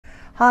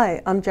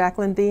Hi, I'm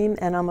Jacalyn Beam,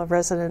 and I'm a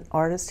resident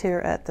artist here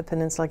at the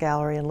Peninsula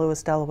Gallery in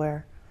Lewis,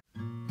 Delaware.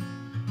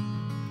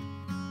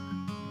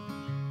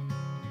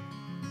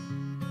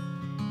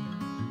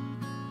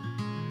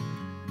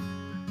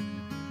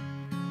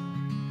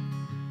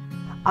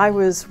 I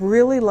was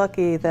really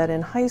lucky that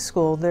in high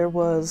school there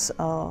was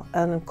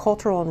a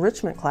cultural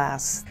enrichment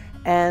class,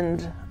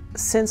 and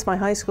since my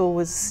high school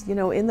was,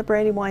 in the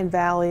Brandywine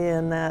Valley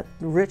in that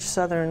rich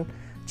southern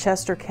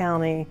Chester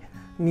County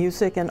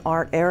music and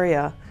art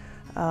area,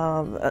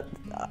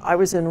 I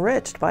was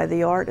enriched by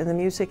the art and the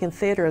music and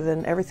theater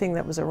than everything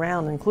that was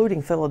around,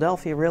 including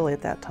Philadelphia really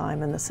at that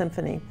time, and the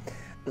symphony.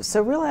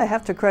 So really I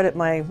have to credit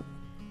my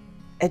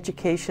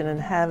education and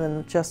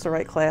having just the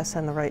right class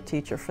and the right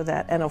teacher for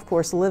that, and of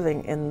course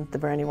living in the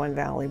Brandywine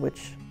Valley,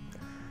 which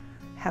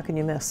how can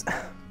you miss?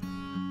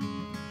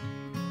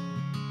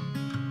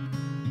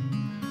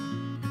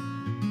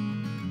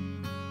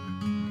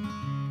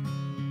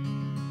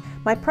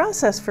 My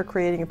process for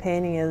creating a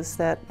painting is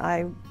that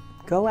I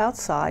go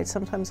outside.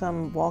 Sometimes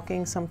I'm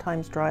walking,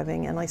 sometimes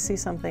driving, and I see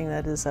something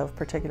that is of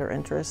particular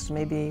interest,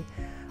 maybe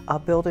a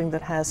building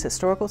that has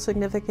historical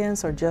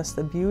significance or just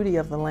the beauty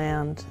of the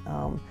land.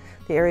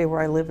 The area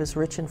where I live is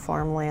rich in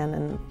farmland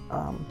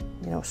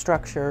and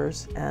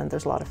structures, and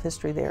there's a lot of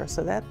history there,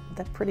 so that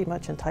pretty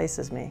much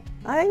entices me.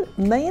 I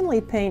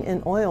mainly paint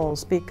in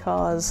oils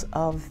because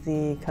of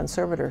the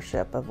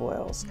conservatorship of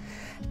oils.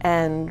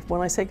 And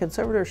when I say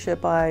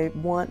conservatorship, I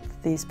want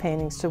these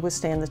paintings to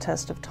withstand the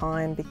test of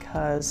time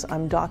because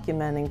I'm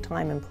documenting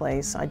time and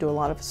place. I do a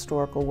lot of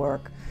historical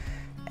work.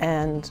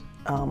 And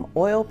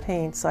oil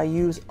paints, I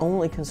use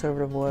only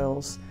conservative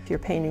oils. If you're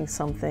painting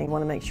something, you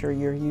want to make sure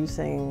you're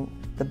using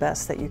the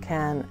best that you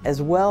can,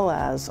 as well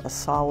as a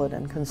solid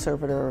and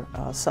conservative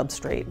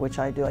substrate, which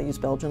I do. I use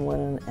Belgian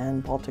linen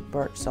and Baltic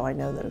birch, so I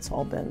know that it's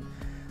all been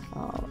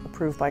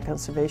approved by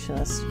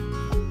conservationists.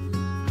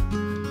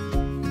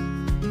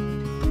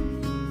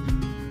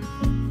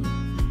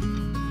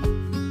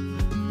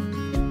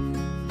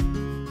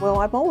 Well,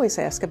 I'm always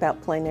asked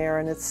about plein air,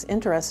 and it's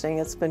interesting.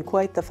 It's been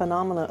quite the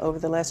phenomenon over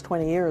the last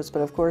 20 years,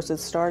 but of course it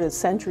started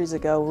centuries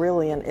ago,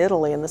 really in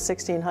Italy in the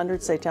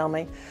 1600s, they tell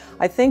me.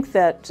 I think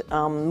that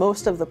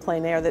most of the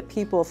plein air that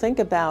people think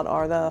about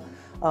are the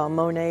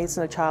Monets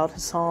and the Child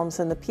Hussons,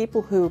 and the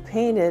people who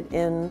painted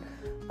in,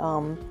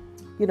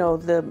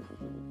 the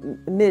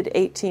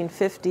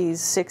mid-1850s,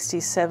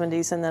 60s,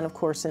 70s, and then of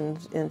course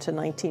into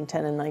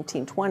 1910 and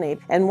 1920.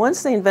 And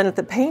once they invented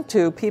the paint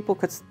tube, people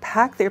could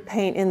pack their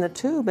paint in the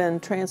tube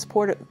and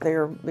transport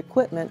their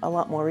equipment a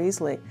lot more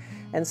easily.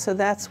 And so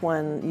that's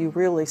when you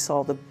really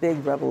saw the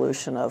big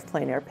revolution of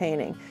plein air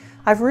painting.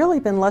 I've really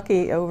been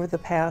lucky over the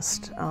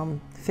past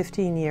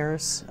 15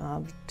 years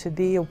to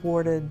be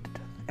awarded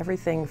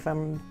everything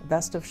from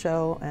Best of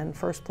Show and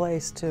First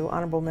Place to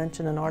Honorable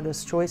Mention and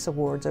Artist's Choice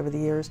Awards over the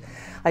years.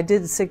 I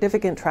did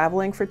significant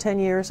traveling for 10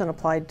 years and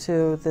applied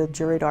to the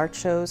juried art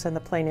shows and the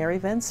plein air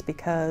events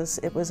because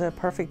it was a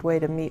perfect way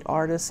to meet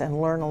artists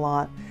and learn a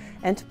lot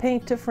and to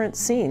paint different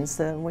scenes.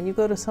 When you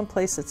go to some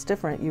place that's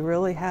different, you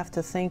really have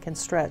to think and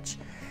stretch.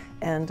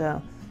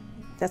 And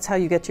that's how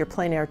you get your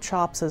plein air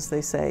chops, as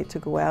they say, to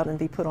go out and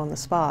be put on the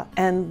spot.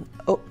 And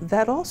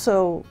that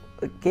also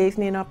gave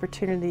me an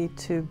opportunity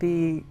to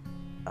be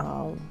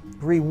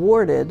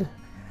rewarded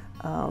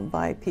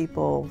by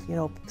people,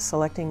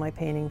 selecting my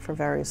painting for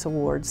various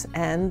awards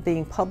and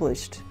being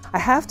published. I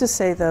have to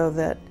say, though,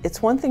 that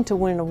it's one thing to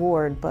win an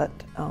award, but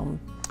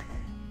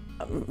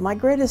my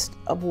greatest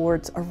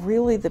awards are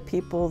really the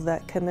people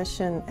that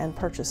commission and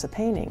purchase a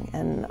painting.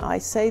 And I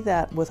say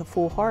that with a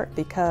full heart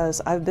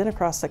because I've been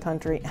across the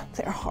country and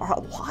there are a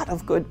lot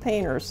of good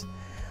painters.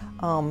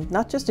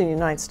 Not just in the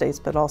United States,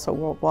 but also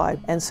worldwide.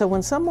 And so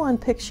when someone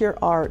picks your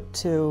art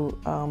to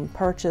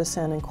purchase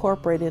and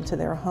incorporate into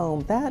their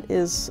home, that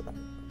is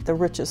the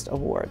richest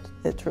award.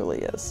 It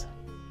truly is.